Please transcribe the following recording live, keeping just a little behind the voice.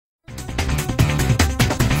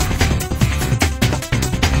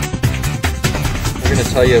going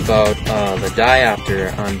to tell you about the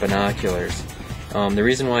diopter on binoculars. The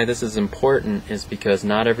reason why this is important is because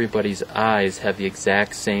not everybody's eyes have the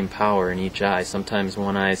exact same power in each eye. Sometimes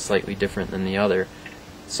one eye is slightly different than the other.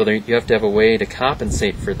 So you have to have a way to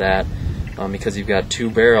compensate for that because you've got two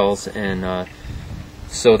barrels, and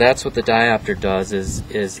so that's what the diopter does,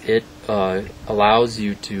 is it allows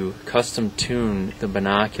you to custom tune the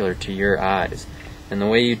binocular to your eyes. And the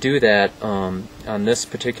way you do that, on this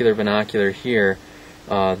particular binocular here,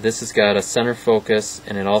 this has got a center focus,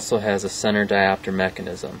 and it also has a center diopter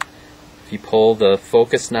mechanism. If you pull the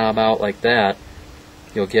focus knob out like that,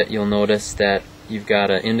 you'll notice that you've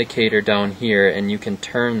got an indicator down here, and you can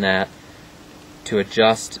turn that to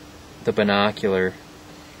adjust the binocular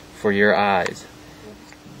for your eyes.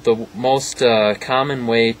 The most common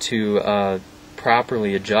way to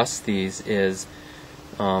properly adjust these is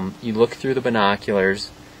you look through the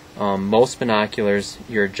binoculars. Most binoculars,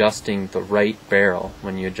 you're adjusting the right barrel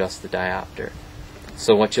when you adjust the diopter.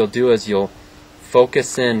 So what you'll do is you'll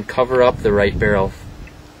focus in, cover up the right barrel,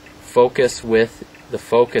 focus with the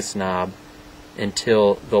focus knob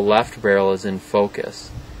until the left barrel is in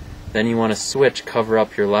focus. Then you want to switch, cover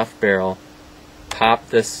up your left barrel, pop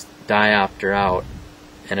this diopter out,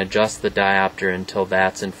 and adjust the diopter until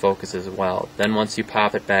that's in focus as well. Then once you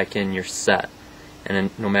pop it back in, you're set. And then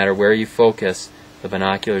no matter where you focus, the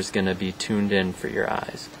binocular is going to be tuned in for your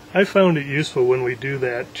eyes. I found it useful when we do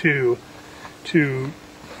that too,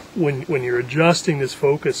 when you're adjusting this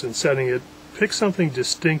focus and setting it, pick something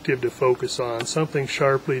distinctive to focus on, something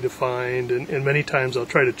sharply defined, and many times I'll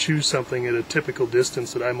try to choose something at a typical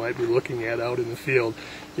distance that I might be looking at out in the field.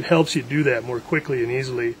 It helps you do that more quickly and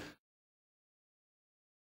easily.